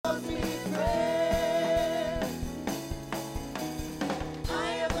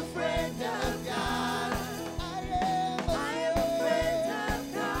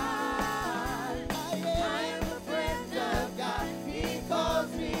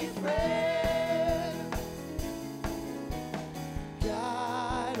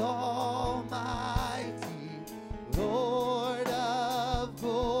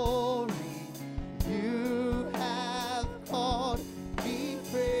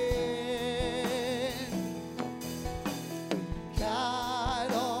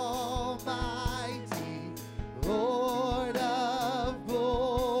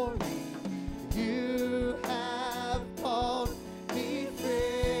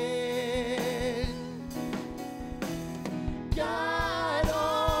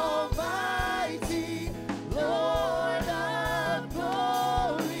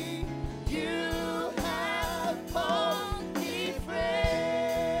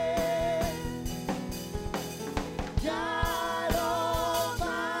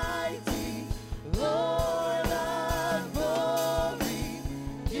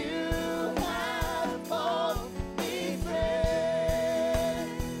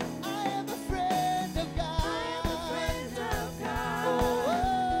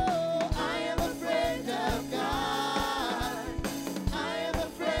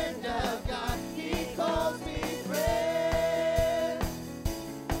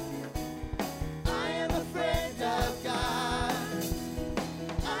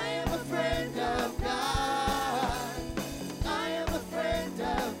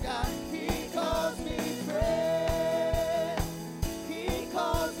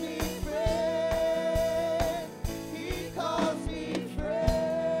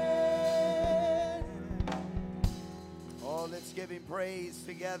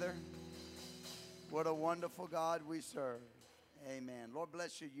together? What a wonderful God we serve. Amen. Lord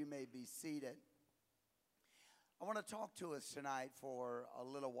bless you. You may be seated. I want to talk to us tonight for a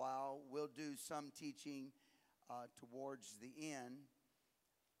little while. We'll do some teaching towards the end.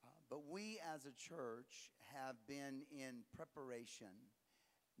 But we as a church have been in preparation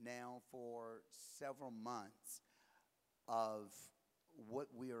now for several months of what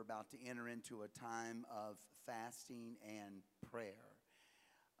we are about to enter into, a time of fasting and prayer,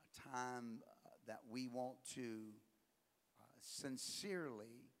 a time that we want to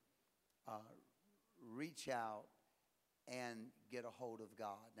sincerely reach out and get a hold of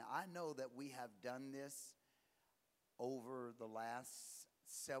God. Now, I know that we have done this over the last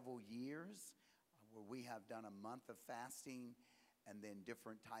several years, where we have done a month of fasting and then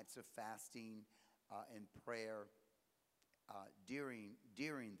different types of fasting and prayer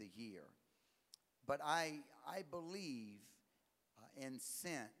during the year. But I believe and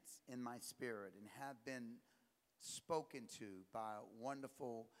sense in my spirit and have been spoken to by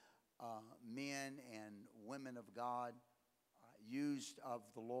wonderful men and women of God, used of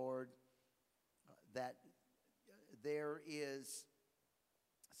the Lord, that there is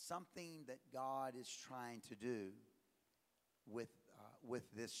something that God is trying to do with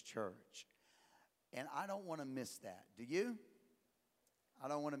this church. And I don't want to miss that. Do you? I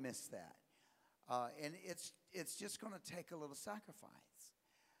don't want to miss that. And it's just going to take a little sacrifice.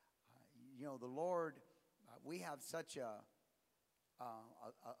 The Lord, we have such a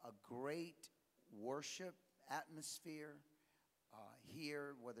great worship atmosphere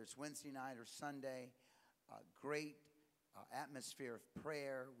here, whether it's Wednesday night or Sunday. Great atmosphere of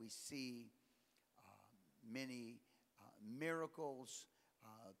prayer. We see many miracles.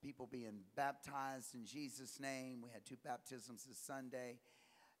 People being baptized in Jesus' name. We had 2 baptisms this Sunday.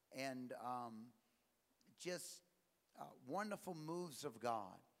 And just wonderful moves of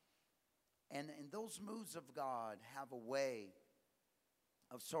God. And those moves of God have a way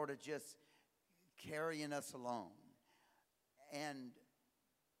of sort of just carrying us along. And,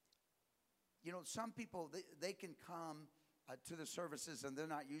 some people, they can come to the services and they're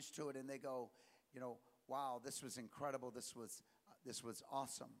not used to it, and they go, wow, this was incredible. This was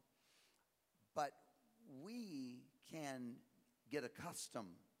awesome. But we can get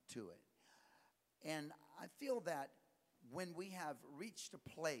accustomed to it. And I feel that when we have reached a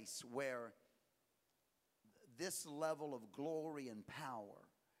place where this level of glory and power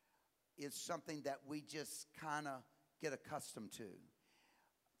is something that we just kind of get accustomed to,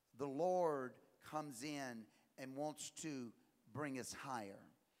 the Lord comes in and wants to bring us higher.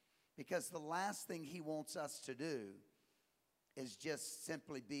 Because the last thing He wants us to do is just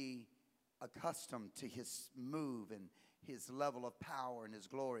simply be accustomed to His move and His level of power and His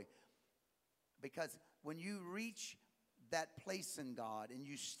glory. Because when you reach that place in God and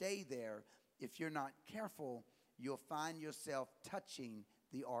you stay there, if you're not careful, you'll find yourself touching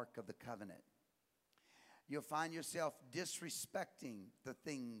the Ark of the Covenant. You'll find yourself disrespecting the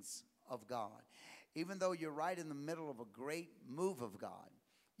things of God, even though you're right in the middle of a great move of God.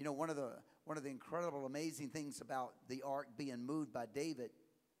 One of the incredible, amazing things about the ark being moved by David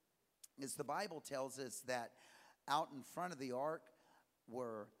is the Bible tells us that out in front of the ark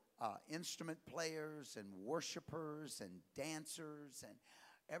were instrument players and worshipers and dancers, and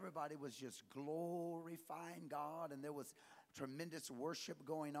everybody was just glorifying God, and there was tremendous worship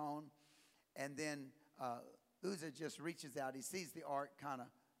going on. And then Uzzah just reaches out. He sees the ark kind of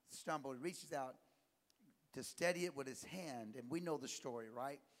stumble. He reaches out to steady it with his hand, and we know the story,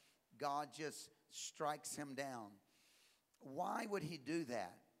 right? God just strikes him down. Why would He do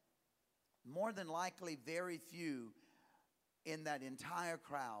that? More than likely, very few in that entire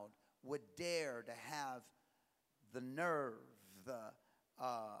crowd would dare to have the nerve, the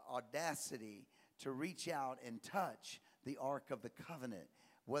audacity to reach out and touch the Ark of the Covenant,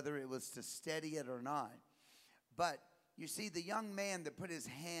 whether it was to steady it or not. But you see, the young man that put his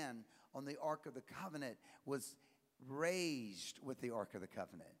hand on the Ark of the Covenant was raised with the Ark of the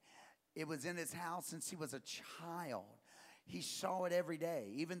Covenant. It was in his house since he was a child. He saw it every day,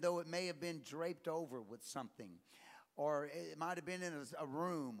 even though it may have been draped over with something, or it might have been in a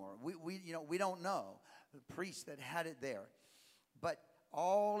room, or we don't know, the priest that had it there. But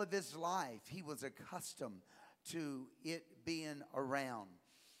all of his life, he was accustomed to it being around.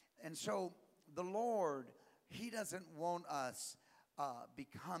 And so the Lord, He doesn't want us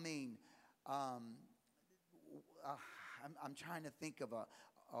becoming, I'm trying to think of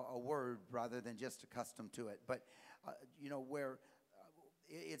a word rather than just accustomed to it, but where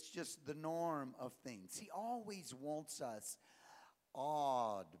it's just the norm of things. He always wants us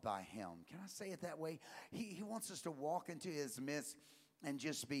awed by Him. Can I say it that way? He wants us to walk into His midst and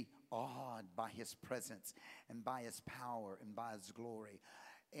just be awed by his presence and by his power and by his glory.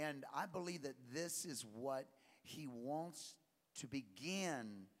 And I believe that this is what he wants to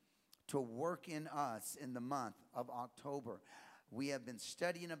begin to work in us in the month of October. We have been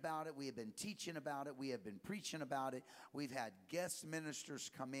studying about it. We have been teaching about it. We have been preaching about it. We've had guest ministers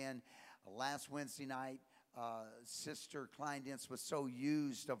come in. Last Wednesday night, Sister Kleindens was so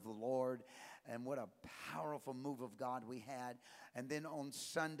used of the Lord, and what a powerful move of God we had. And then on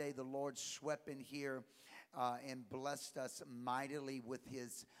Sunday, the Lord swept in here and blessed us mightily with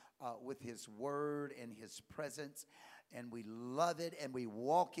his word and his presence. And we love it, and we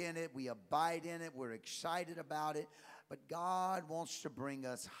walk in it. We abide in it. We're excited about it. But God wants to bring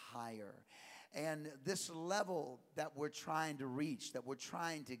us higher. And this level that we're trying to reach, that we're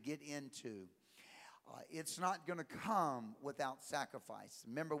trying to get into, it's not going to come without sacrifice.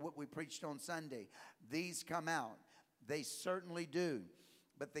 Remember what we preached on Sunday. These come out. They certainly do.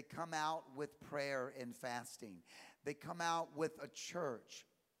 But they come out with prayer and fasting. They come out with a church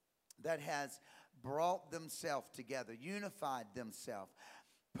that has brought themselves together, unified themselves,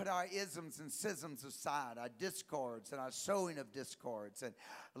 put our isms and schisms aside, our discords and our sowing of discords, and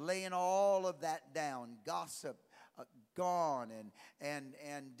laying all of that down, gossip gone,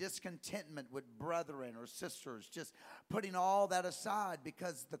 and discontentment with brethren or sisters, just putting all that aside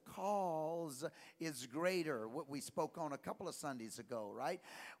because the cause is greater. What we spoke on a couple of Sundays ago, right?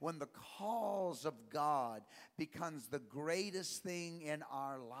 When the cause of God becomes the greatest thing in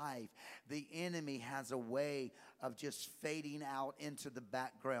our life, the enemy has a way of just fading out into the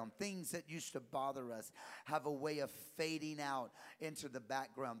background. Things that used to bother us have a way of fading out into the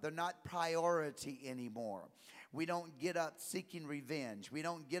background. They're not priority anymore. We don't get up seeking revenge. We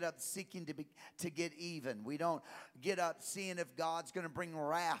don't get up seeking to get even. We don't get up seeing if God's going to bring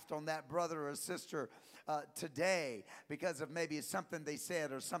wrath on that brother or sister today because of maybe something they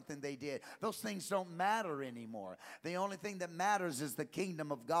said or something they did. Those things don't matter anymore. The only thing that matters is the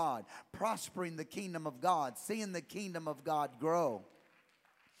kingdom of God, prospering the kingdom of God, seeing the kingdom of God grow.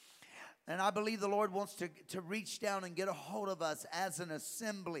 And I believe the Lord wants to reach down and get a hold of us as an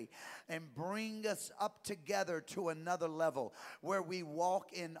assembly and bring us up together to another level where we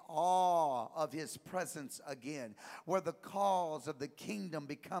walk in awe of his presence again, where the cause of the kingdom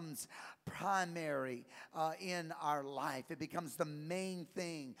becomes primary in our life. It becomes the main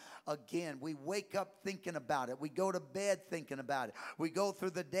thing again. We wake up thinking about it. We go to bed thinking about it. We go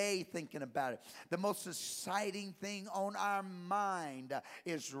through the day thinking about it. The most exciting thing on our mind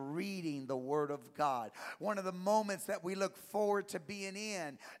is reading the Word of God. One of the moments that we look forward to being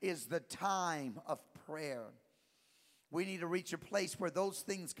in is the time of prayer. We need to reach a place where those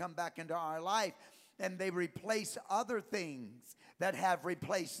things come back into our life and they replace other things that have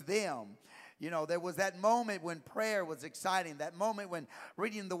replaced them. You know, there was that moment when prayer was exciting, that moment when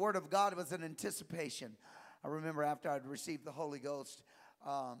reading the Word of God was an anticipation. I remember after I'd received the Holy Ghost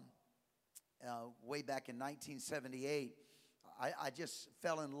way back in 1978, I just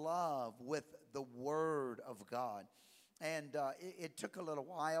fell in love with the Word of God. And it took a little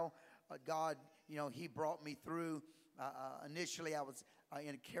while. God, you know, he brought me through. Initially, I was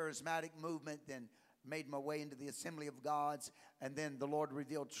in a charismatic movement, then made my way into the Assembly of Gods, and then the Lord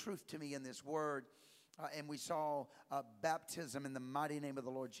revealed truth to me in this Word. And we saw baptism in the mighty name of the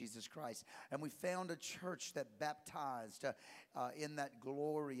Lord Jesus Christ. And we found a church that baptized in that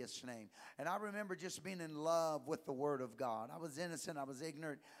glorious name. And I remember just being in love with the Word of God. I was innocent. I was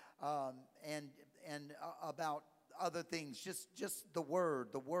ignorant and about other things. Just the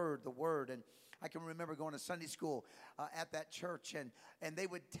Word. And I can remember going to Sunday school at that church, and they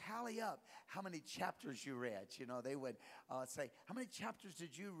would tally up how many chapters you read. You know, they would say, how many chapters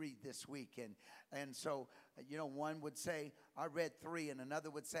did you read this week? And so, you know, one would say, I read 3, and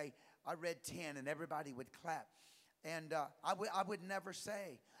another would say, I read 10, and everybody would clap. And I would never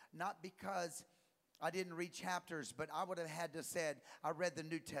say, not because I didn't read chapters, but I would have had to said, I read the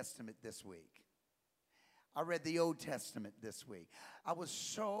New Testament this week. I read the Old Testament this week. I was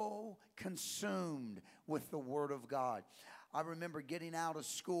so consumed with the Word of God. I remember getting out of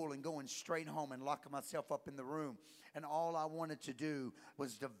school and going straight home and locking myself up in the room. And all I wanted to do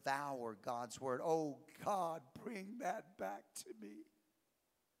was devour God's Word. Oh, God, bring that back to me.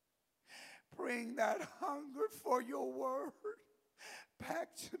 Bring that hunger for your Word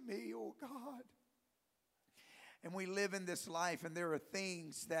back to me, oh God. And we live in this life, and there are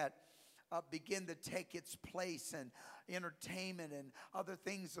things that begin to take its place, entertainment and other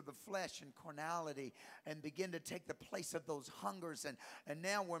things of the flesh and carnality and begin to take the place of those hungers. And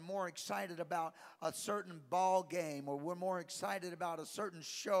now we're more excited about a certain ball game, or we're more excited about a certain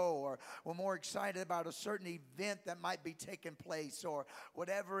show, or we're more excited about a certain event that might be taking place, or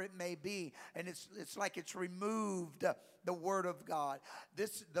whatever it may be. And it's like it's removed the Word of God.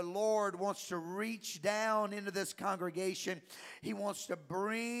 The Lord wants to reach down into this congregation. He wants to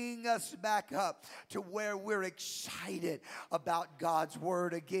bring us back up to where we're excited about God's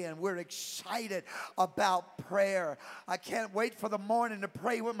Word again. We're excited about prayer. I can't wait for the morning to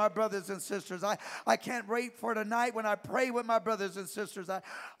pray with my brothers and sisters. I can't wait for tonight when I pray with my brothers and sisters.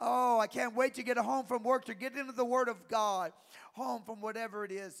 I can't wait to get home from work, to get into the Word of God, home from whatever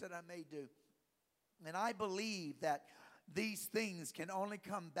it is that I may do. And I believe that these things can only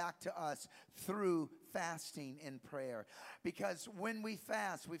come back to us through fasting and prayer. Because when we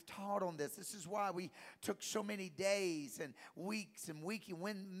fast, we've taught on this. This is why we took so many days and weeks and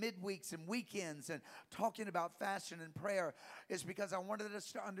midweeks and weekends and talking about fasting and prayer, is because I wanted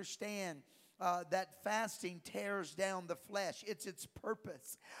us to understand that fasting tears down the flesh. It's its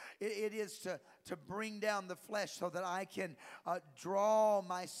purpose. It is to bring down the flesh so that I can draw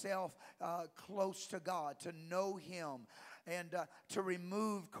myself close to God, to know Him, and to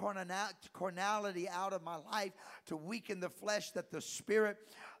remove carnality out of my life, to weaken the flesh, that the spirit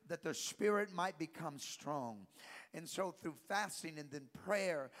might become strong. And so through fasting and then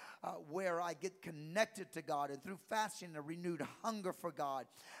prayer, where I get connected to God, and through fasting a renewed hunger for God,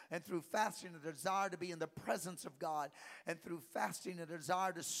 and through fasting a desire to be in the presence of God, and through fasting a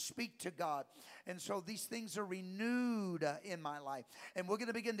desire to speak to God. And so these things are renewed in my life. And we're going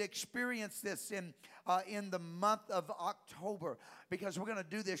to begin to experience this in the month of October, because we're going to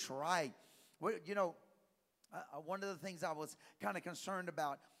do this right. One of the things I was kind of concerned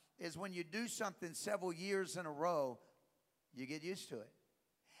about is when you do something several years in a row, you get used to it.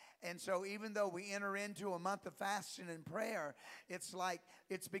 And so even though we enter into a month of fasting and prayer, it's like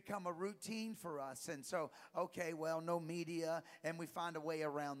it's become a routine for us. And so, okay, well, no media, and we find a way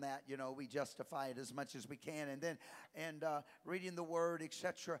around that. We justify it as much as we can, and reading the Word,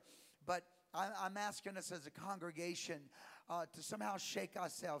 etc. But I'm asking us as a congregation to somehow shake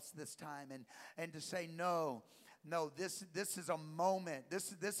ourselves this time and to say no. No, this is a moment.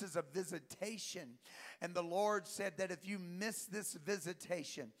 This is a visitation. And the Lord said that if you miss this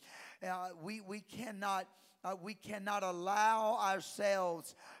visitation, we cannot allow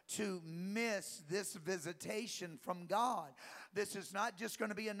ourselves to miss this visitation from God. This is not just going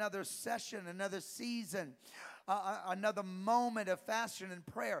to be another session, another season, another moment of fasting and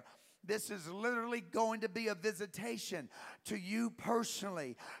prayer. This is literally going to be a visitation to you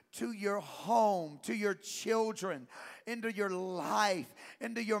personally, to your home, to your children, into your life,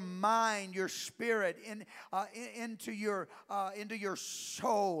 into your mind, your spirit, into your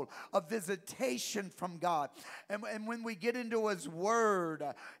soul. A visitation from God. And when we get into His Word,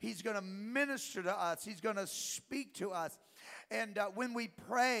 He's going to minister to us. He's going to speak to us. And when we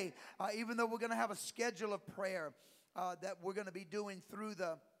pray, even though we're going to have a schedule of prayer that we're going to be doing through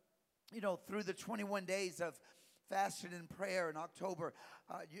the 21 days of fasting and prayer in October,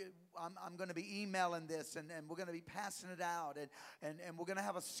 I'm going to be emailing this, and we're going to be passing it out, and we're going to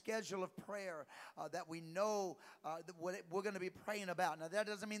have a schedule of prayer that we know that what we're going to be praying about. Now, that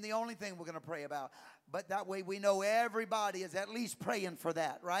doesn't mean the only thing we're going to pray about, but that way we know everybody is at least praying for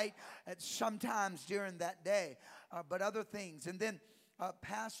that, right? At sometimes during that day, but other things. And then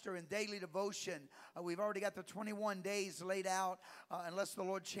pastor and daily devotion. We've already got the 21 days laid out, unless the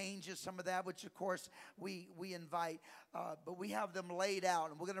Lord changes some of that, which of course we invite. But we have them laid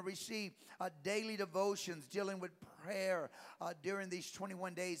out, and we're going to receive daily devotions dealing with prayer during these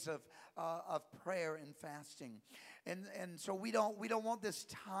 21 days of prayer and fasting. And so we don't want this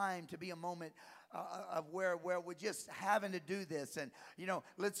time to be a moment of where we're just having to do this, and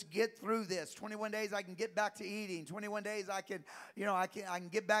let's get through this. 21 days I can get back to eating. 21 days I can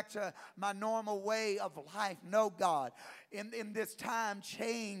get back to my normal way of life. No, God, in this time,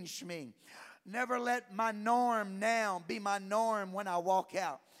 change me. Never let my norm now be my norm when I walk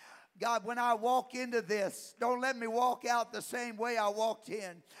out. God, when I walk into this, don't let me walk out the same way I walked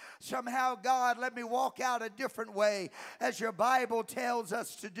in. Somehow, God, let me walk out a different way, as your Bible tells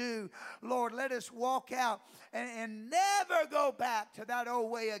us to do. Lord, let us walk out and never go back to that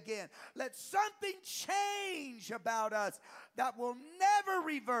old way again. Let something change about us that will never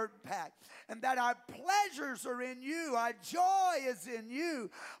revert back, and that our pleasures are in you, our joy is in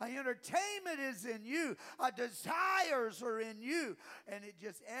you, our entertainment is in you, our desires are in you, and it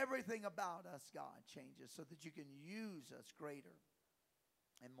just everything about us, God, changes so that you can use us greater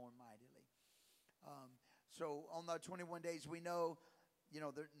and more mightily. So on the 21 days, we know,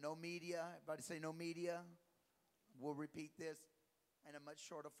 there no media. Everybody say no media. We'll repeat this in a much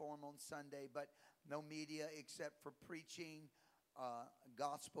shorter form on Sunday, but no media except for preaching,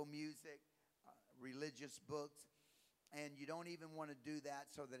 gospel music, religious books. And you don't even want to do that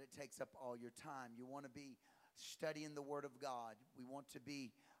so that it takes up all your time. You want to be studying the Word of God. We want to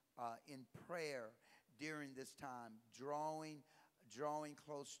be in prayer during this time, drawing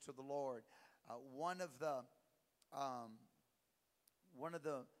close to the Lord. One of the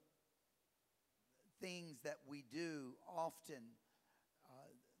things that we do often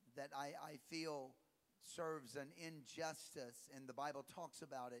that I feel serves an injustice, and the Bible talks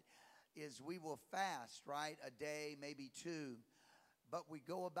about it, is we will fast, right? A day, maybe two, but we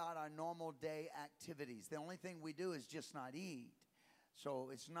go about our normal day activities. The only thing we do is just not eat. So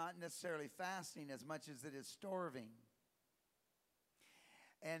it's not necessarily fasting as much as it is starving.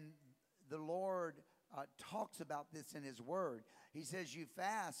 And the Lord talks about this in His Word. He says you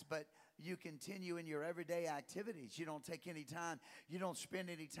fast, but you continue in your everyday activities. You don't take any time. You don't spend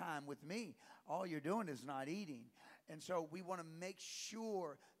any time with me. All you're doing is not eating. And so we want to make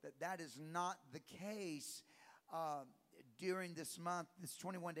sure that that is not the case during this month, this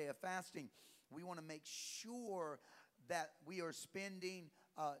 21 day of fasting. We want to make sure that we are spending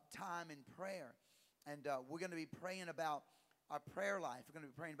time in prayer. And we're going to be praying about our prayer life. We're going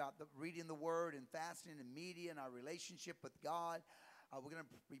to be praying about reading the Word and fasting and media and our relationship with God. We're going to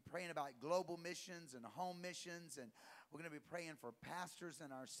be praying about global missions and home missions. And we're going to be praying for pastors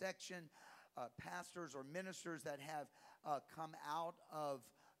in our section, pastors or ministers that have come out of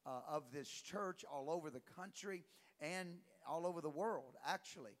this church all over the country and all over the world,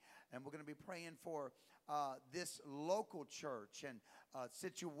 actually. And we're going to be praying for this local church and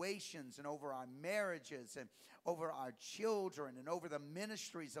situations, and over our marriages and over our children and over the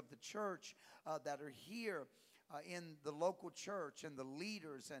ministries of the church that are here in the local church, and the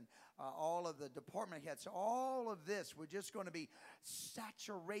leaders and all of the department heads. All of this, we're just going to be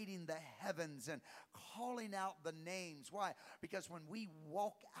saturating the heavens and calling out the names. Why? Because when we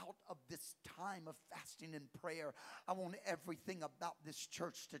walk out of this time of fasting and prayer, I want everything about this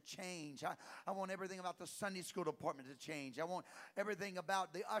church to change. I want everything about the Sunday school department to change. I want everything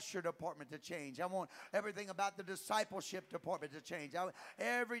about the usher department to change. I want everything about the discipleship department to change.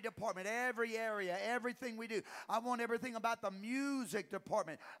 Every department, every area, everything we do. I want everything about the music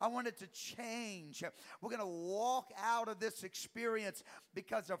department. I want it to change. We're going to walk out of this experience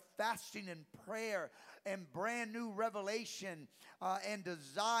because of fasting and prayer and brand new revelation and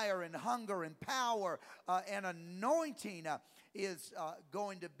desire and hunger and power and anointing is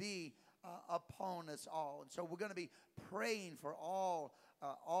going to be upon us all. And so we're going to be praying for all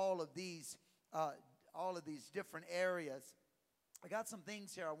of these different areas. I got some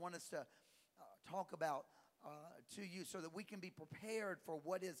things here I want us to talk about to you so that we can be prepared for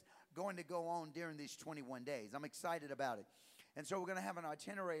what is going to go on during these 21 days. I'm excited about it. And so we're going to have an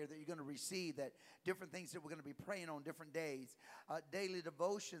itinerary that you're going to receive, that different things that we're going to be praying on different days, daily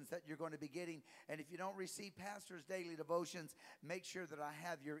devotions that you're going to be getting. And if you don't receive Pastor's daily devotions, make sure that I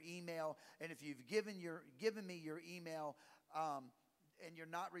have your email. And if you've given me your email and you're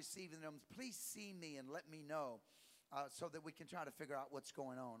not receiving them, please see me and let me know so that we can try to figure out what's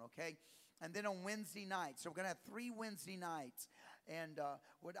going on, okay? And then on Wednesday nights, so we're going to have 3 Wednesday nights. And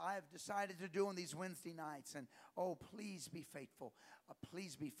what I have decided to do on these Wednesday nights, and please be faithful.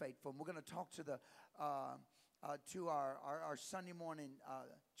 Please be faithful. And we're going to talk to our Sunday morning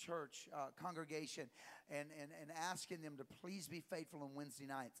church congregation and asking them to please be faithful on Wednesday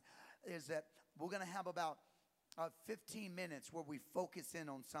nights. Is that we're going to have about 15 minutes where we focus in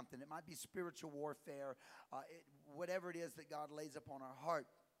on something. It might be spiritual warfare, whatever it is that God lays upon our heart.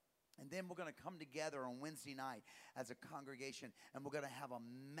 And then we're going to come together on Wednesday night as a congregation, and we're going to have a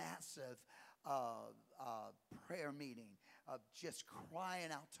massive prayer meeting of just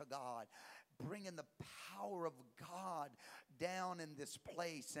crying out to God, bringing the power of God down in this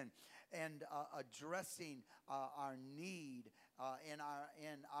place, and addressing our need and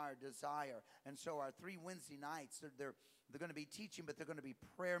our desire. And so our 3 Wednesday nights, they're going to be teaching, but they're going to be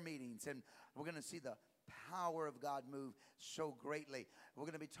prayer meetings, and we're going to see the power of God move so greatly. We're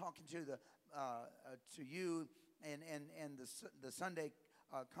going to be talking to you and the Sunday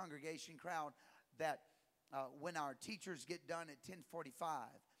congregation crowd that when our teachers get done at 10:45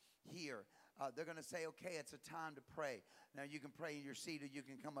 here, they're going to say, okay, it's a time to pray. Now, you can pray in your seat or you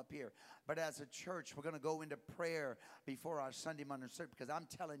can come up here. But as a church, we're going to go into prayer before our Sunday morning service, because I'm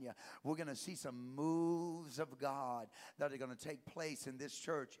telling you, we're going to see some moves of God that are going to take place in this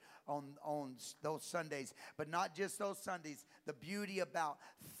church on those Sundays. But not just those Sundays. The beauty about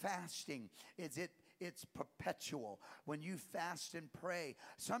fasting is it's perpetual. When you fast and pray,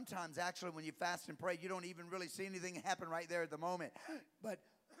 sometimes actually when you fast and pray, you don't even really see anything happen right there at the moment. But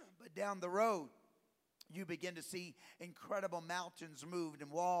down the road, you begin to see incredible mountains moved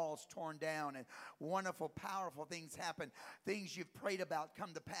and walls torn down and wonderful, powerful things happen. Things you've prayed about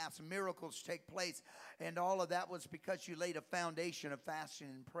come to pass. Miracles take place. And all of that was because you laid a foundation of fasting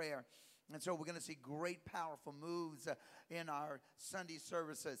and prayer. And so we're going to see great, powerful moves in our Sunday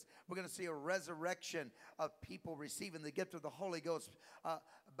services. We're going to see a resurrection of people receiving the gift of the Holy Ghost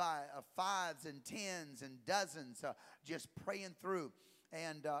by fives and tens and dozens, just praying through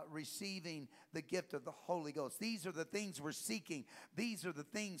and receiving the gift of the Holy Ghost. These are the things we're seeking. These are the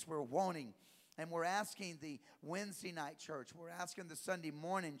things we're wanting. And we're asking the Wednesday night church. We're asking the Sunday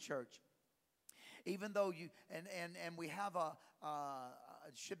morning church. Even though you, and we have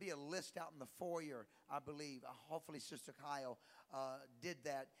it should be a list out in the foyer, I believe. Hopefully Sister Kyle did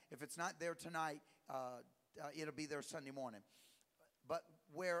that. If it's not there tonight, it'll be there Sunday morning. But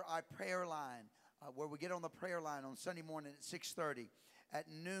where our prayer line, where we get on the prayer line on Sunday morning at 6:30, at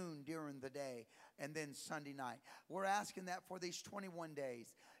noon during the day, and then Sunday night. We're asking that for these 21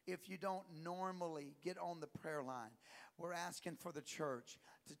 days. If you don't normally get on the prayer line, we're asking for the church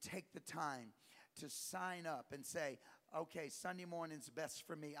to take the time to sign up and say, okay, Sunday morning's best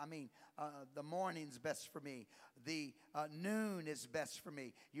for me. The morning's best for me. The noon is best for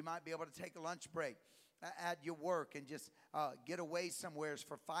me. You might be able to take a lunch break at your work and just get away somewhere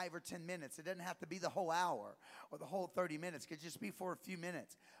for 5 or 10 minutes. It doesn't have to be the whole hour or the whole 30 minutes. It could just be for a few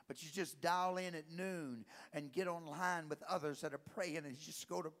minutes. But you just dial in at noon and get online with others that are praying, and you just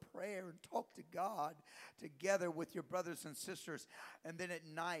go to prayer and talk to God together with your brothers and sisters. And then at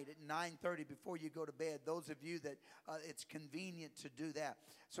night at 9:30 before you go to bed, those of you that it's convenient to do that.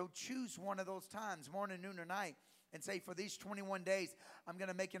 So choose one of those times, morning, noon, or night. And say, for these 21 days, I'm going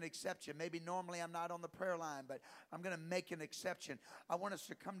to make an exception. Maybe normally I'm not on the prayer line, but I'm going to make an exception. I want us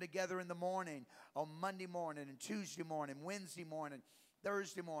to come together in the morning, on Monday morning and Tuesday morning, Wednesday morning,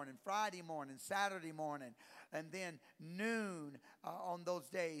 Thursday morning, Friday morning, Saturday morning, and then noon on those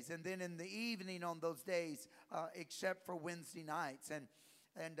days, and then in the evening on those days, except for Wednesday nights. And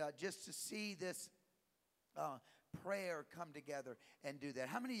just to see this prayer come together and do that.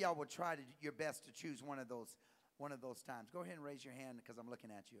 How many of y'all would try your best to choose one of those times? Go ahead and raise your hand because I'm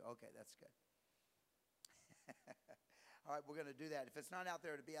looking at you. Okay, that's good. All right, we're going to do that. If it's not out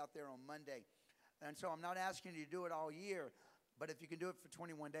there, it'll be out there on Monday. And so I'm not asking you to do it all year, but if you can do it for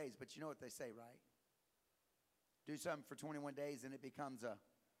 21 days. But you know what they say, right? Do something for 21 days and it becomes a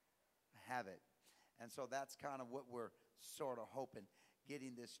habit. And so that's kind of what we're sort of hoping,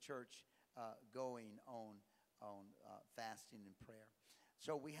 getting this church going on fasting and prayer.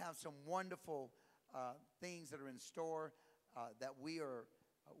 So we have some wonderful things that are in store that we are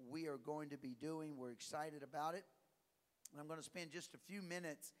going to be doing. We're excited about it. And I'm going to spend just a few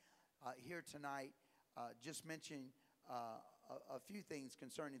minutes here tonight just mentioning a few things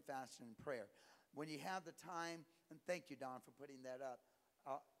concerning fasting and prayer. When you have the time, and thank you, Don, for putting that up.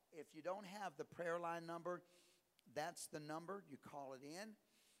 If you don't have the prayer line number, that's the number. You call it in,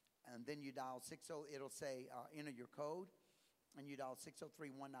 and then you dial 60. It'll say enter your code, and you dial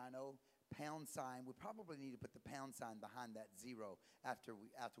 603-190. #. We probably need to put the # behind that 0 after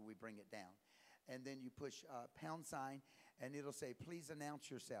we bring it down. And then you push #, and it'll say, please announce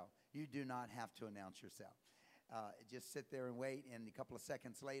yourself. You do not have to announce yourself. Just sit there and wait, and a couple of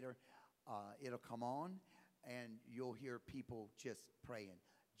seconds later, it'll come on, and you'll hear people just praying.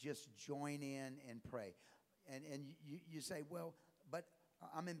 Just join in and pray. And you say, well, but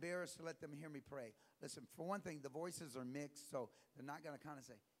I'm embarrassed to let them hear me pray. Listen, for one thing, the voices are mixed, so they're not going to kind of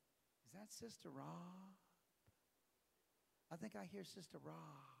say, is that Sister Rob? I think I hear Sister Rob.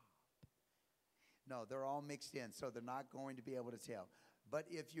 No, they're all mixed in, so they're not going to be able to tell. But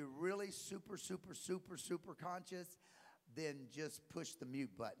if you're really super conscious, then just push the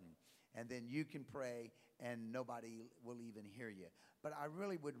mute button, and then you can pray, and nobody will even hear you. But I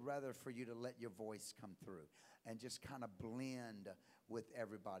really would rather for you to let your voice come through and just kind of blend with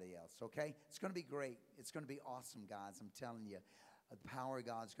everybody else, okay? It's going to be great. It's going to be awesome, guys. I'm telling you. The power of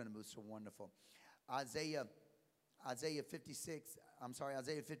God is going to move so wonderful. Isaiah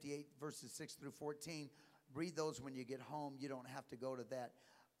 58, verses 6 through 14. Read those when you get home. You don't have to go to that,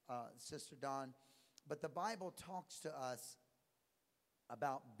 Sister Dawn. But the Bible talks to us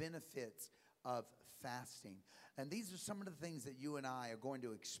about benefits of fasting. And these are some of the things that you and I are going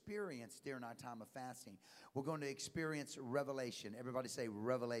to experience during our time of fasting. We're going to experience revelation. Everybody say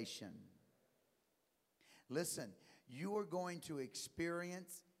revelation. Listen. You are going to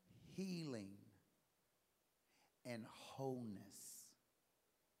experience healing and wholeness.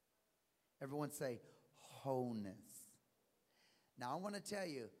 Everyone say wholeness. Now, I want to tell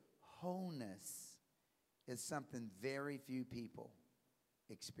you, wholeness is something very few people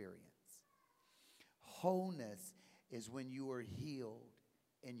experience. Wholeness is when you are healed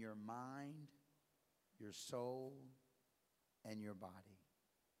in your mind, your soul, and your body.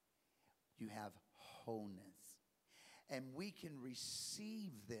 You have wholeness. And we can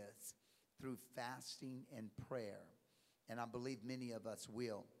receive this through fasting and prayer. And I believe many of us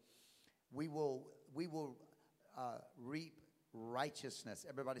will. We will reap righteousness.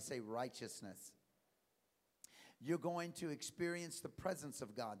 Everybody say righteousness. You're going to experience the presence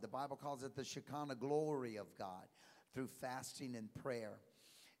of God. The Bible calls it the Shekinah glory of God through fasting and prayer.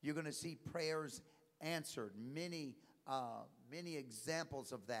 You're going to see prayers answered. Many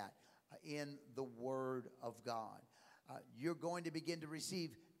examples of that in the Word of God. You're going to begin to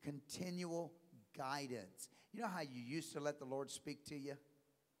receive continual guidance. You know how you used to let the Lord speak to you?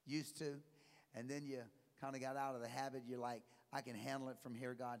 Used to. And then you kind of got out of the habit. You're like, I can handle it from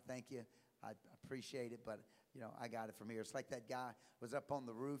here, God. Thank you. I appreciate it, but, I got it from here. It's like that guy was up on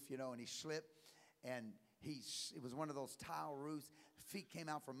the roof, and he slipped. And it was one of those tile roofs. Feet came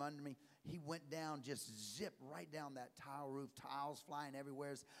out from under me. He went down, just zipped right down that tile roof, tiles flying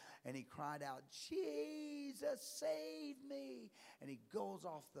everywhere. And he cried out, Jesus, save me. And he goes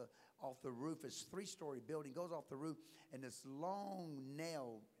off the roof. It's a 3-story building, goes off the roof, and this long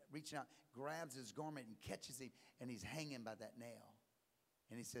nail reaching out, grabs his garment and catches him, and he's hanging by that nail.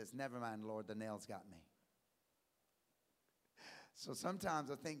 And he says, never mind, Lord, the nail's got me. So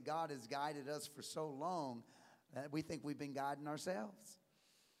sometimes I think God has guided us for so long that we think we've been guiding ourselves.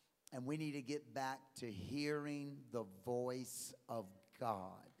 And we need to get back to hearing the voice of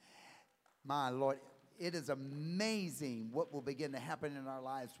God. My Lord, it is amazing what will begin to happen in our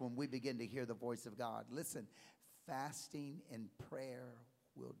lives when we begin to hear the voice of God. Listen, fasting and prayer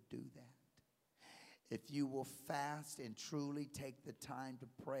will do that. If you will fast and truly take the time to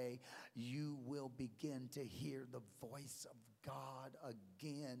pray, you will begin to hear the voice of God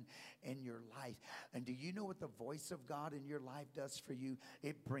again in your life. And do you know what the voice of God in your life does for you?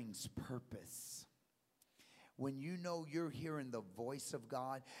 It brings purpose. When you know you're hearing the voice of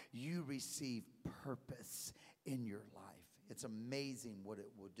God, you receive purpose in your life. It's amazing what it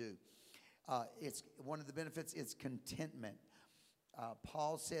will do. It's one of the benefits is contentment.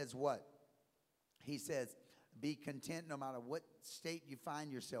 Paul says what? He says, be content no matter what state you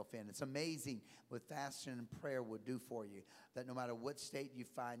find yourself in. It's amazing what fasting and prayer will do for you, that no matter what state you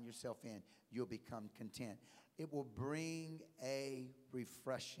find yourself in, you'll become content. It will bring a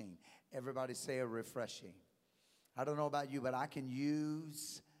refreshing. Everybody say a refreshing. I don't know about you, but I can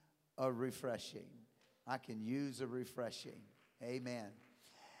use a refreshing. I can use a refreshing. Amen.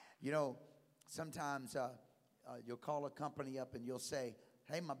 Sometimes you'll call a company up and you'll say,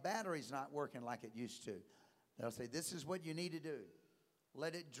 hey, my battery's not working like it used to. They'll say, this is what you need to do.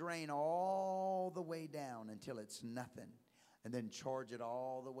 Let it drain all the way down until it's nothing. And then charge it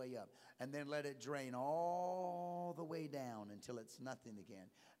all the way up. And then let it drain all the way down until it's nothing again.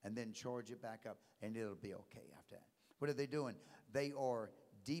 And then charge it back up. And it'll be okay after that. What are they doing? They are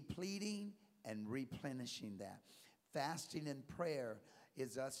depleting and replenishing that. Fasting and prayer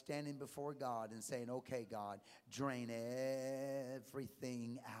is us standing before God and saying, okay, God, drain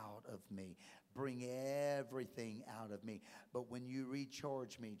everything out of me. Bring everything out of me. But when you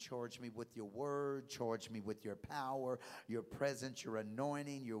recharge me, charge me with your word, charge me with your power, your presence, your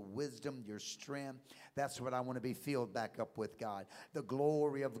anointing, your wisdom, your strength. That's what I want to be filled back up with, God. The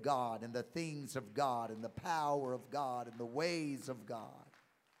glory of God and the things of God and the power of God and the ways of God.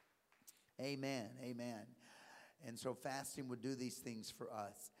 Amen. Amen. And so fasting would do these things for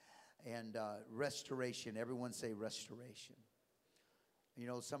us. And restoration. Everyone say restoration.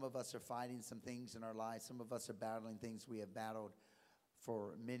 Some of us are fighting some things in our lives. Some of us are battling things we have battled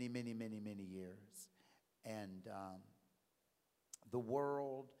for many, many, many, many years. And the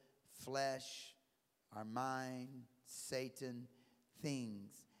world, flesh, our mind, Satan,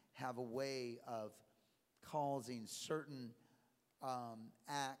 things have a way of causing certain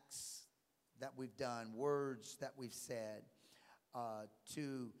acts that we've done, words that we've said,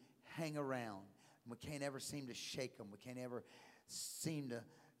 to hang around. We can't ever seem to shake them. We can't ever seem to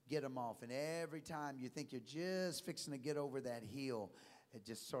get them off. And every time you think you're just fixing to get over that hill, it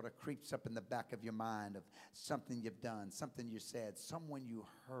just sort of creeps up in the back of your mind of something you've done, something you said, someone you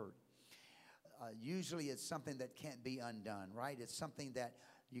hurt. Usually it's something that can't be undone, right? It's something that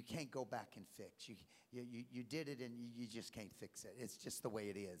you can't go back and fix. You did it and you just can't fix it. It's just the way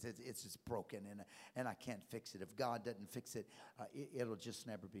it is. It's just broken and I can't fix it. If God doesn't fix it, it'll just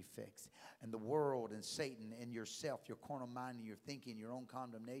never be fixed. And the world and Satan and yourself, your carnal mind and your thinking, your own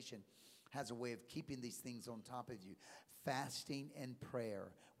condemnation has a way of keeping these things on top of you. Fasting and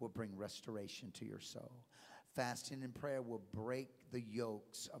prayer will bring restoration to your soul. Fasting and prayer will break the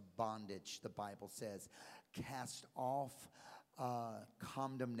yokes of bondage, the Bible says. Cast off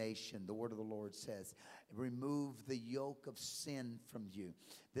condemnation, the word of the Lord says. Remove the yoke of sin from you.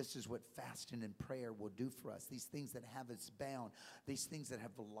 This is what fasting and prayer will do for us. These things that have us bound, these things that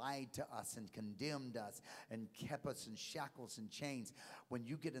have lied to us and condemned us and kept us in shackles and chains. When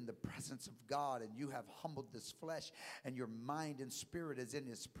you get in the presence of God and you have humbled this flesh and your mind and spirit is in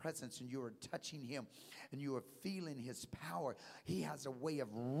his presence and you are touching him and you are feeling his power, he has a way of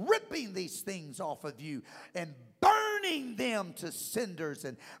ripping these things off of you and burning them to cinders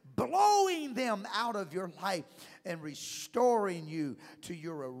and blowing them out of your life and restoring you to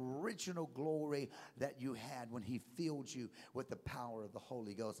your original glory that you had when he filled you with the power of the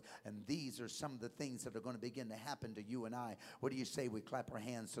Holy Ghost. And these are some of the things that are going to begin to happen to you and I. What do you say we clap our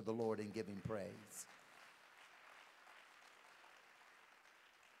hands to the Lord and give him praise?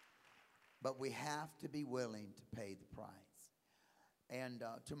 But we have to be willing to pay the price. And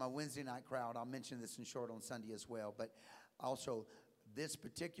to my Wednesday night crowd, I'll mention this in short on Sunday as well, but also this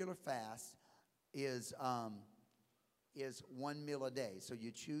particular fast is 1 meal a day. So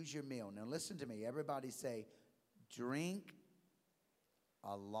you choose your meal. Now listen to me. Everybody say, drink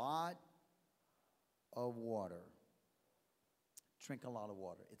a lot of water. Drink a lot of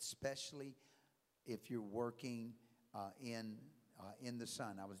water, especially if you're working in the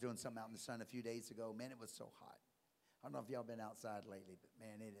sun. I was doing something out in the sun a few days ago. Man, it was so hot. I don't know if y'all been outside lately, but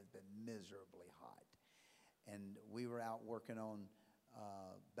man, it has been miserably hot. And we were out working on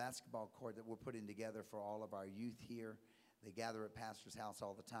basketball court that we're putting together for all of our youth here. They gather at Pastor's house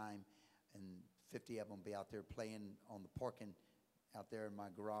all the time, and 50 of them be out there playing on the parking out there in my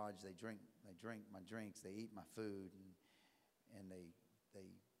garage. They drink my drinks, they eat my food, and they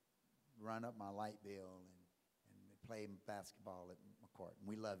run up my light bill, and they play basketball at my court. And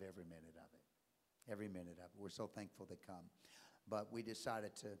we love every minute of it. Every minute of it. We're so thankful they come. But we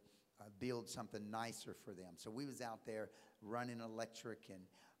decided to build something nicer for them. So we was out there running electric and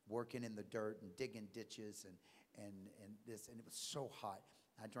working in the dirt and digging ditches and it was so hot.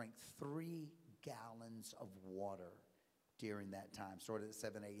 I drank 3 gallons of water during that time. Started at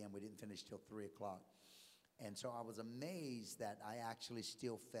 7 a.m. We didn't finish till 3 o'clock. And so I was amazed that I actually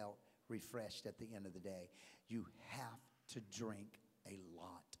still felt refreshed at the end of the day. You have to drink a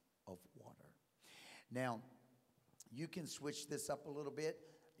lot of water. Now, you can switch this up a little bit.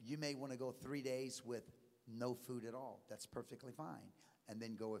 You may want to go 3 days with no food at all. That's perfectly fine. And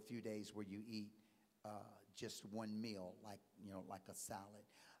then go a few days where you eat just one meal, like a salad.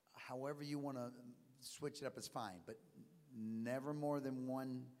 However you want to switch it up is fine, but never more than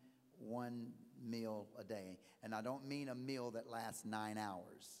one meal a day. And I don't mean a meal that lasts 9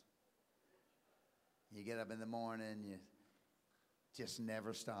 hours. You get up in the morning, you just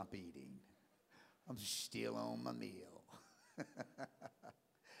never stop eating. I'm still on my meal.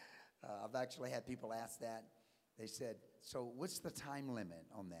 I've actually had people ask that. They said, so what's the time limit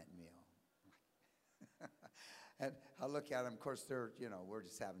on that meal? And I look at them, of course, we're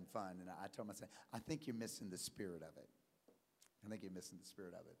just having fun. And I told myself, I think you're missing the spirit of it. I think you're missing the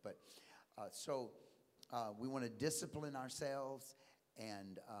spirit of it. But we want to discipline ourselves,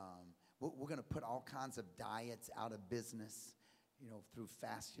 and we're going to put all kinds of diets out of business. Through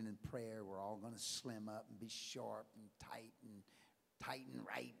fasting and prayer, we're all going to slim up and be sharp and tight and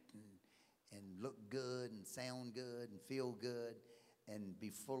right and look good and sound good and feel good and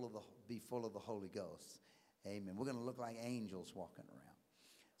be full of the Holy Ghost. Amen. We're going to look like angels walking around.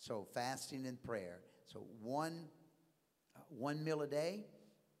 So fasting and prayer. So one meal a day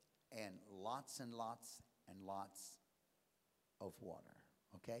and lots and lots and lots of water.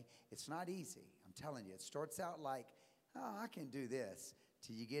 Okay? It's not easy. I'm telling you. It starts out like, oh, I can do this.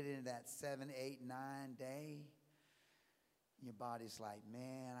 Till you get into that 7, 8, 9 day, your body's like,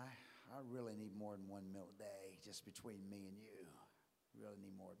 man, I really need more than one meal a day just between me and you. Really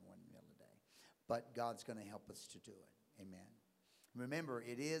need more than one meal a day. But God's going to help us to do it. Amen. Remember,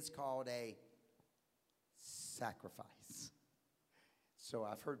 it is called a sacrifice. So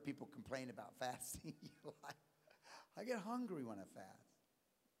I've heard people complain about fasting. I get hungry when I fast.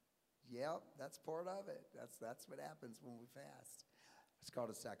 Yep, that's part of it. That's what happens when we fast. It's called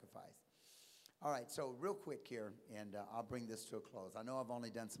a sacrifice. All right, so real quick here, and I'll bring this to a close. I know I've only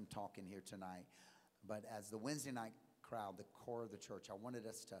done some talking here tonight, but as the Wednesday night crowd, the core of the church, I wanted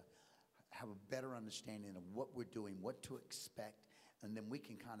us to have a better understanding of what we're doing, what to expect, and then we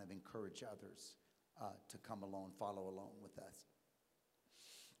can kind of encourage others to come along, follow along with us.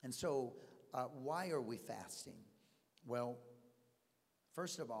 And so why are we fasting? Well,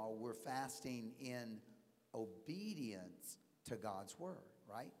 First of all, we're fasting in obedience to God's word,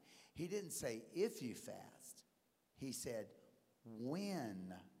 right? He didn't say if you fast. He said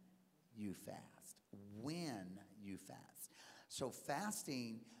when you fast. When you fast. So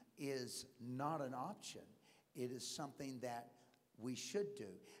fasting is not an option. It is something that we should do.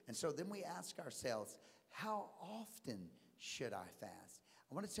 And so then we ask ourselves, how often should I fast?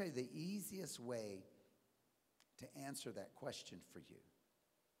 I want to tell you the easiest way to answer that question for you.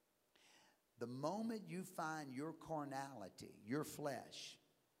 The moment you find your carnality, your flesh,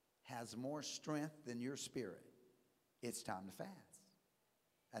 has more strength than your spirit, it's time to fast.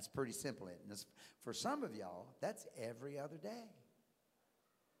 That's pretty simple. And for some of y'all, that's every other day.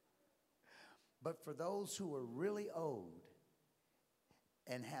 But for those who are really old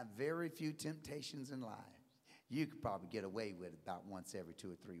and have very few temptations in life, you could probably get away with it about once every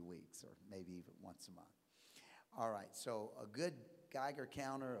 2 or 3 weeks, or maybe even once a month. All right, so a good Geiger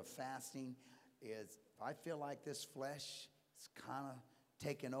counter of fasting is, if I feel like this flesh is kind of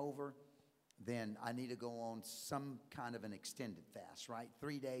taken over, then I need to go on some kind of an extended fast, right?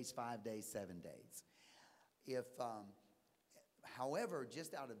 3 days, 5 days, 7 days. However,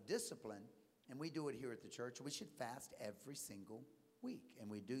 just out of discipline, and we do it here at the church, we should fast every single week, and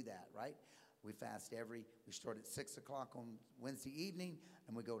we do that, right? We fast we start at 6 o'clock on Wednesday evening,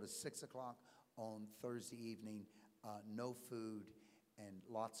 and we go to 6 o'clock on Thursday evening, no food and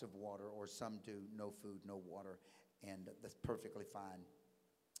lots of water, or some do no food, no water, and that's perfectly fine.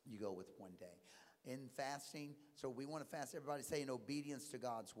 You go with 1 day. In fasting, so we want to fast, everybody say, in obedience to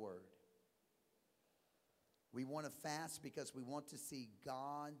God's word. We want to fast because we want to see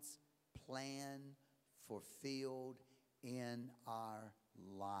God's plan fulfilled in our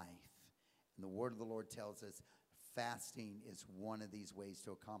life. And the word of the Lord tells us fasting is one of these ways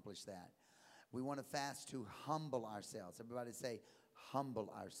to accomplish that. We want to fast to humble ourselves. Everybody say,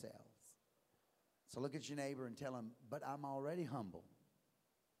 humble ourselves. So look at your neighbor and tell him, but I'm already humble.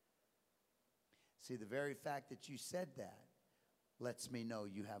 See, the very fact that you said that lets me know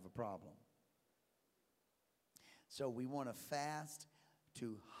you have a problem. So we want to fast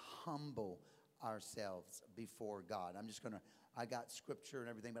to humble ourselves before God. I got scripture and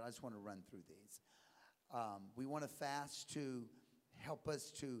everything, but I just want to run through these. We want to fast to help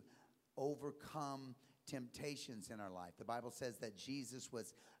us to overcome temptations in our life. The Bible says that Jesus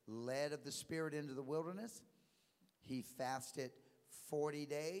was led of the Spirit into the wilderness. He fasted 40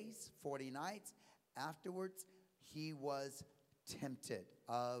 days, 40 nights. Afterwards, he was tempted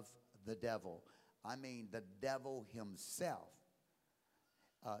of the devil. I mean, the devil himself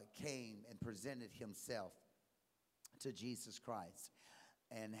came and presented himself to Jesus Christ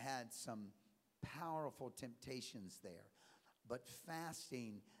and had some powerful temptations there. But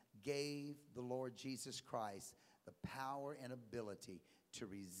fasting gave the Lord Jesus Christ the power and ability to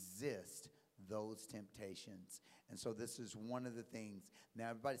resist those temptations. And so this is one of the things. Now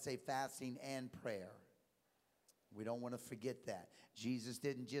everybody say fasting and prayer. We don't want to forget that. Jesus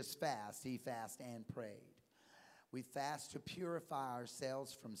didn't just fast, he fasted and prayed. We fast to purify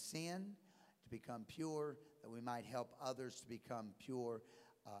ourselves from sin, to become pure, that we might help others to become pure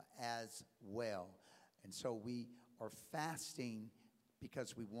as well. And so we are fasting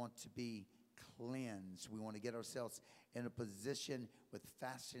because we want to be cleansed. We want to get ourselves in a position with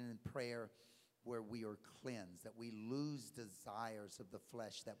fasting and prayer where we are cleansed, that we lose desires of the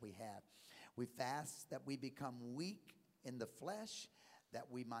flesh that we have. We fast that we become weak in the flesh, that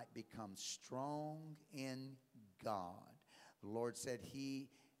we might become strong in God. The Lord said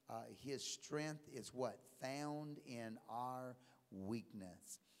his strength is what? Found in our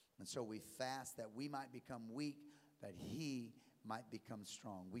weakness. And so we fast that we might become weak, that he might become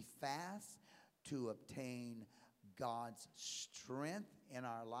strong. We fast to obtain God's strength in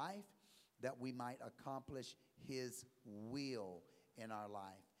our life, that we might accomplish his will in our life.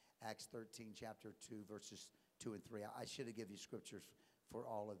 Acts 13, chapter 2, verses 2 and 3. I should have given you scriptures for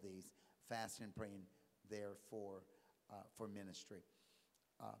all of these. Fasting and praying there for ministry.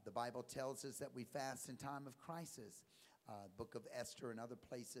 The Bible tells us that we fast in time of crisis. Book of Esther and other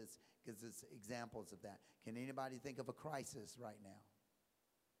places gives us examples of that. Can anybody think of a crisis right now?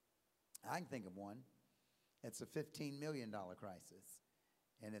 I can think of one. It's a $15 million crisis,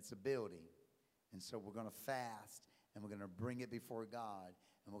 and it's a building. And so we're going to fast, and we're going to bring it before God,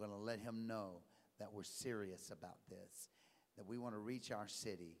 and we're going to let him know that we're serious about this, that we want to reach our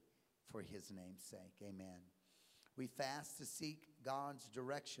city for his name's sake. Amen. We fast to seek God's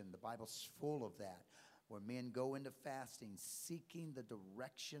direction. The Bible's full of that, where men go into fasting, seeking the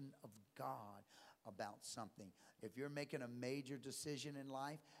direction of God about something. If you're making a major decision in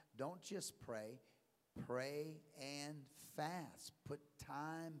life, don't just pray. Pray and fast. Put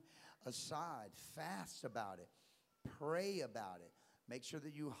time aside. Fast about it. Pray about it. Make sure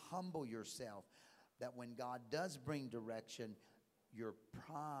that you humble yourself, that when God does bring direction, your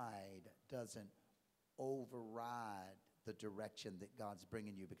pride doesn't override the direction that God's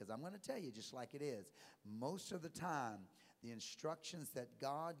bringing you. Because I'm going to tell you, just like it is, most of the time, the instructions that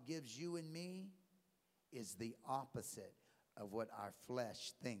God gives you and me is the opposite of what our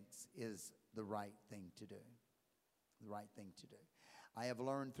flesh thinks is the right thing to do. The right thing to do. I have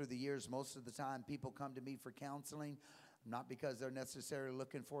learned through the years, most of the time, people come to me for counseling, not because they're necessarily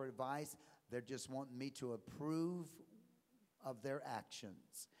looking for advice. They're just wanting me to approve of their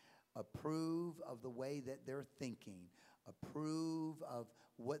actions, approve of the way that they're thinking, approve of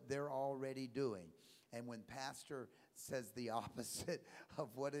what they're already doing. And when pastor says the opposite of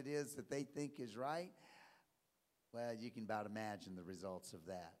what it is that they think is right, well, you can about imagine the results of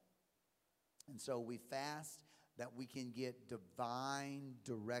that. And so we fast that we can get divine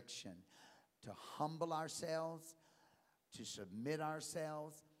direction, to humble ourselves, to submit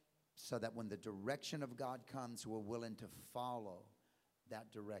ourselves, so that when the direction of God comes, we're willing to follow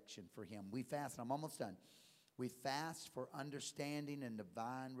that direction for Him. We fast, and I'm almost done. We fast for understanding and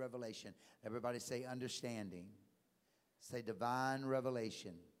divine revelation. Everybody say understanding. Say divine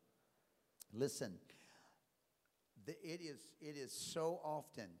revelation. Listen, it is so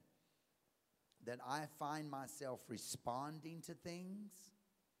often that I find myself responding to things,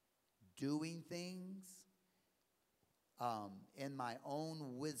 doing things, in my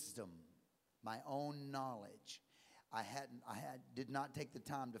own wisdom, my own knowledge. Did not take the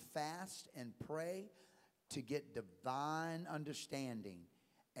time to fast and pray to get divine understanding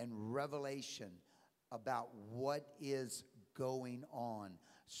and revelation about what is going on,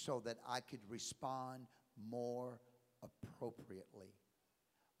 so that I could respond more appropriately.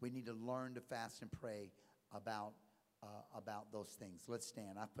 We need to learn to fast and pray about those things. Let's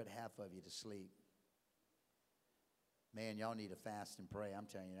stand. I've put half of you to sleep. Man, y'all need to fast and pray. I'm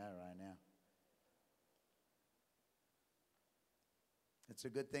telling you that right now. It's a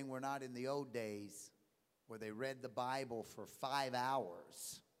good thing we're not in the old days where they read the Bible for 5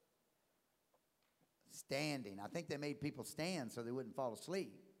 hours. Standing. I think they made people stand so they wouldn't fall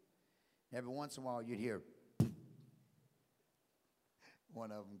asleep. Every once in a while you'd hear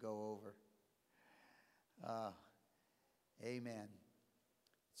one of them go over. Amen.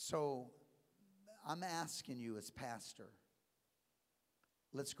 So I'm asking you as pastor,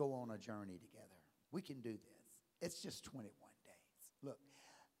 let's go on a journey together. We can do this. It's just 21 days. Look,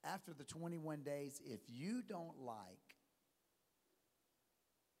 after the 21 days, if you don't like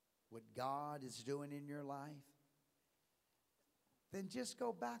what God is doing in your life, then just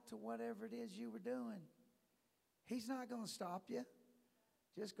go back to whatever it is you were doing. He's not going to stop you.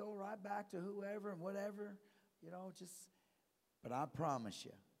 Just go right back to whoever and whatever, but I promise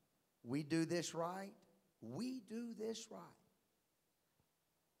you, we do this right. We do this right.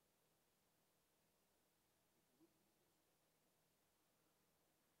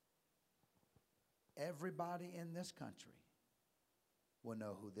 Everybody in this country will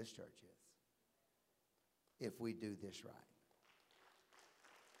know who this church is if we do this right.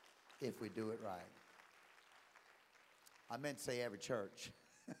 If we do it right. I meant to say every church.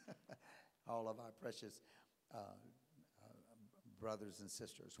 All of our precious brothers and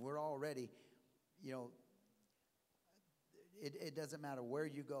sisters. We're already, it doesn't matter where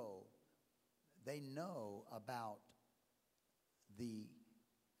you go. They know about the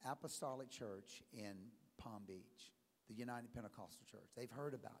Apostolic Church in Palm Beach, the United Pentecostal Church. They've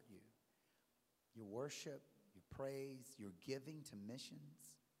heard about you. Your worship, your praise, your giving to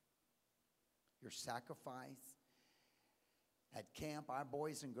missions, your sacrifice. At camp, our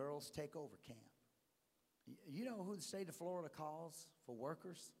boys and girls take over camp. You know who the state of Florida calls for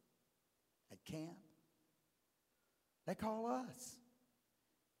workers at camp? They call us.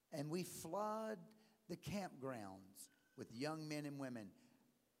 And we flood the campgrounds with young men and women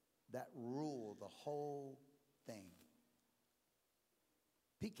that rule the whole thing.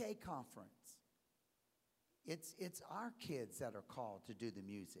 PK Conference. It's our kids that are called to do the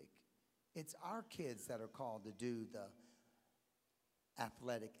music. It's our kids that are called to do the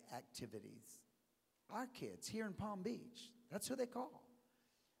athletic activities. Our kids here in Palm Beach, that's who they call.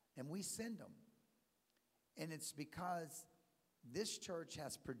 And we send them. And it's because this church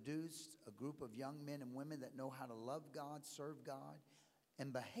has produced a group of young men and women that know how to love God, serve God,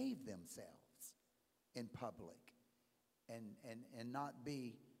 and behave themselves in public. And not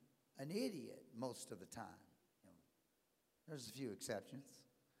be an idiot most of the time. There's a few exceptions.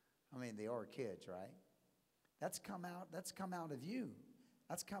 I mean, they are kids, right? That's come out of you.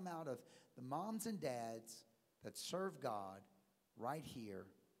 That's come out of the moms and dads that serve God right here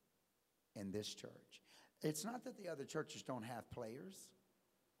in this church. It's not that the other churches don't have players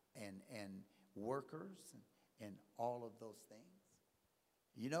and workers and all of those things.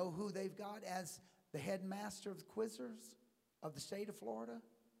 You know who they've got as the headmaster of the Quizzers of the state of Florida?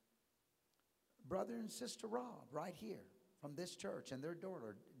 Brother and Sister Rob, right here from this church, and their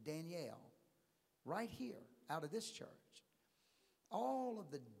daughter, Danielle, right here out of this church. All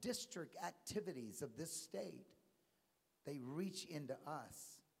of the district activities of this state, they reach into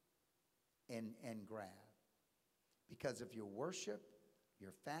us and grab. Because of your worship,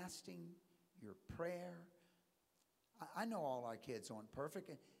 your fasting, your prayer. I know all our kids aren't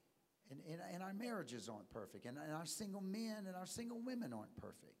perfect, and our marriages aren't perfect, and our single men and our single women aren't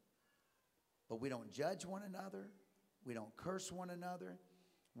perfect. But we don't judge one another. We don't curse one another.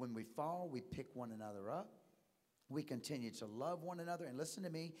 When we fall, we pick one another up. We continue to love one another. And listen to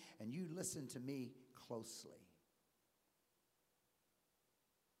me, and you listen to me closely.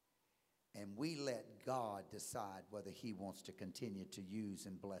 And we let God decide whether he wants to continue to use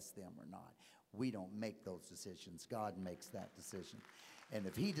and bless them or not. We don't make those decisions. God makes that decision. And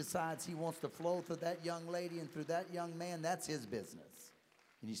if he decides he wants to flow through that young lady and through that young man, that's his business.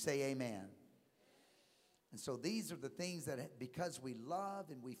 And you say amen. And so these are the things that, because we love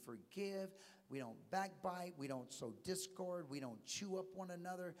and we forgive, we don't backbite, we don't sow discord, we don't chew up one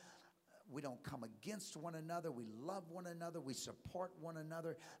another, we don't come against one another, we love one another, we support one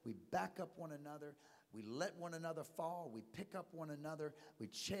another, we back up one another, we let one another fall, we pick up one another, we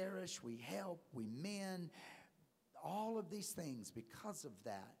cherish, we help, we mend. All of these things, because of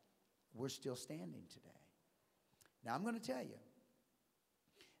that, we're still standing today. Now I'm going to tell you,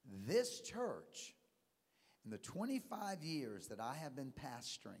 this church, in the 25 years that I have been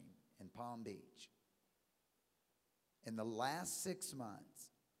pastoring in Palm Beach, in the last 6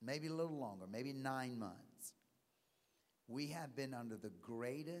 months, maybe a little longer, maybe 9 months, we have been under the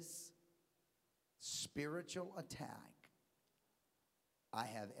greatest spiritual attack I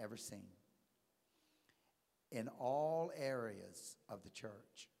have ever seen in all areas of the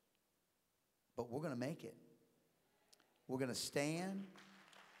church. But we're going to make it. We're going to stand.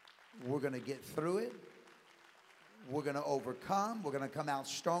 We're going to get through it. We're going to overcome. We're going to come out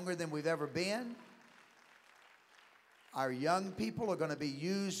stronger than we've ever been. Our young people are going to be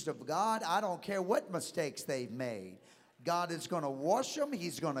used of God. I don't care what mistakes they've made. God is going to wash them.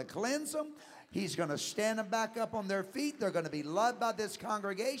 He's going to cleanse them. He's going to stand them back up on their feet. They're going to be loved by this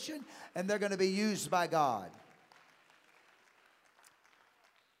congregation, and they're going to be used by God.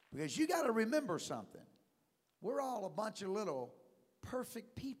 Because you got to remember something. We're all a bunch of little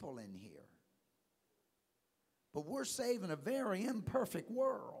perfect people in here. But we're saving a very imperfect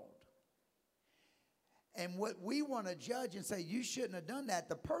world. And what we want to judge and say, you shouldn't have done that,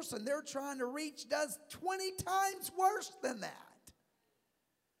 the person they're trying to reach does 20 times worse than that.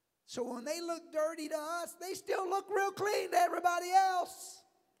 So when they look dirty to us, they still look real clean to everybody else.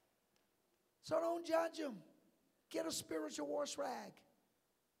 So don't judge them. Get a spiritual wash rag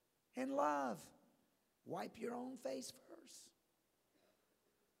and love. Wipe your own face first.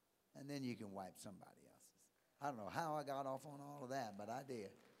 And then you can wipe somebody else's. I don't know how I got off on all of that, but I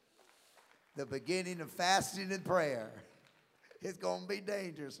did. The beginning of fasting and prayer. It's going to be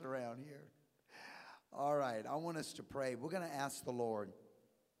dangerous around here. All right, I want us to pray. We're going to ask the Lord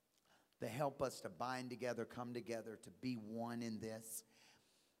to help us to bind together, come together, to be one in this.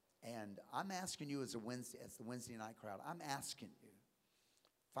 And I'm asking you as the Wednesday night crowd, I'm asking you,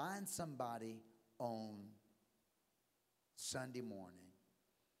 find somebody on Sunday morning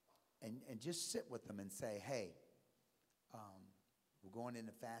and just sit with them and say, hey, we're going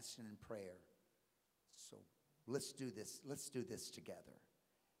into fasting and prayer. So let's do this. Let's do this together.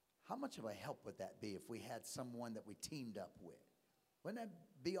 How much of a help would that be if we had someone that we teamed up with? Wouldn't that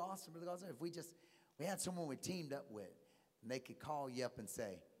be awesome? If we had someone we teamed up with, and they could call you up and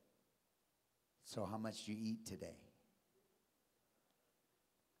say, so how much do you eat today?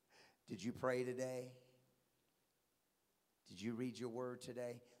 Did you pray today? Did you read your word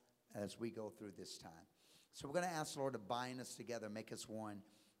today? As we go through this time. So we're going to ask the Lord to bind us together, make us one,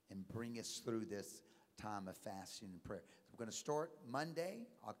 and bring us through this time of fasting and prayer. So we're going to start Monday,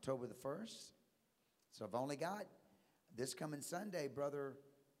 October the 1st. So I've only got this coming Sunday, Brother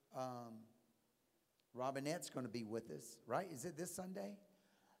Robinette's going to be with us, right? Is it this Sunday?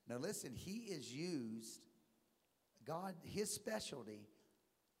 Now listen, he is used, God, his specialty,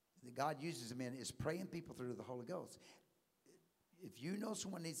 that God uses him in, is praying people through the Holy Ghost. If you know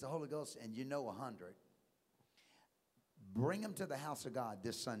someone needs the Holy Ghost and you know 100, bring them to the house of God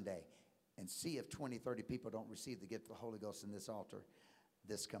this Sunday and see if 20, 30 people don't receive the gift of the Holy Ghost in this altar.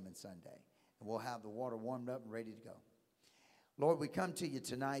 this coming Sunday. And we'll have the water warmed up and ready to go. Lord, we come to you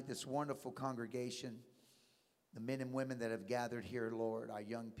tonight, this wonderful congregation, the men and women that have gathered here, Lord, our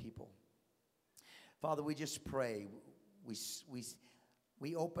young people. Father, we just pray.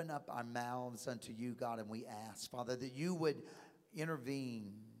 We open up our mouths unto you, God, and we ask, Father, that you would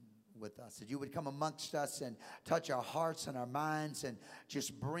intervene with us, that you would come amongst us and touch our hearts and our minds and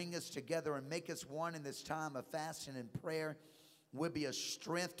just bring us together and make us one in this time of fasting and prayer. We'll be a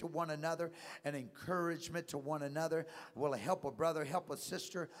strength to one another, an encouragement to one another. We'll help a brother, help a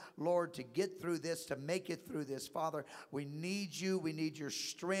sister, Lord, to get through this, to make it through this. Father, we need you. We need your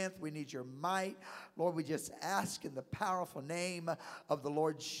strength. We need your might. Lord, we just ask in the powerful name of the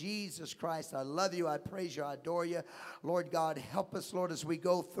Lord Jesus Christ. I love you. I praise you. I adore you. Lord God, help us, Lord, as we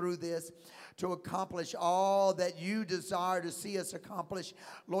go through this to accomplish all that you desire to see us accomplish.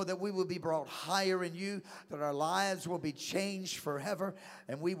 Lord, that we will be brought higher in you, that our lives will be changed forever,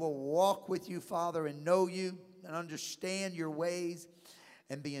 and we will walk with you, Father, and know you and understand your ways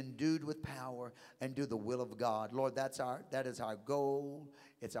and be endued with power and do the will of God. Lord, that is our goal.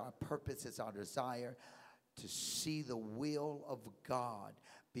 It's our purpose. It's our desire to see the will of God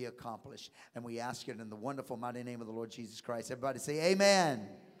be accomplished. And we ask it in the wonderful, mighty name of the Lord Jesus Christ. Everybody say amen.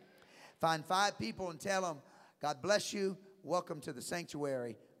 Find 5 people and tell them, God bless you. Welcome to the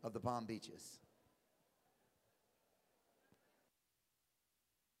sanctuary of the Palm Beaches.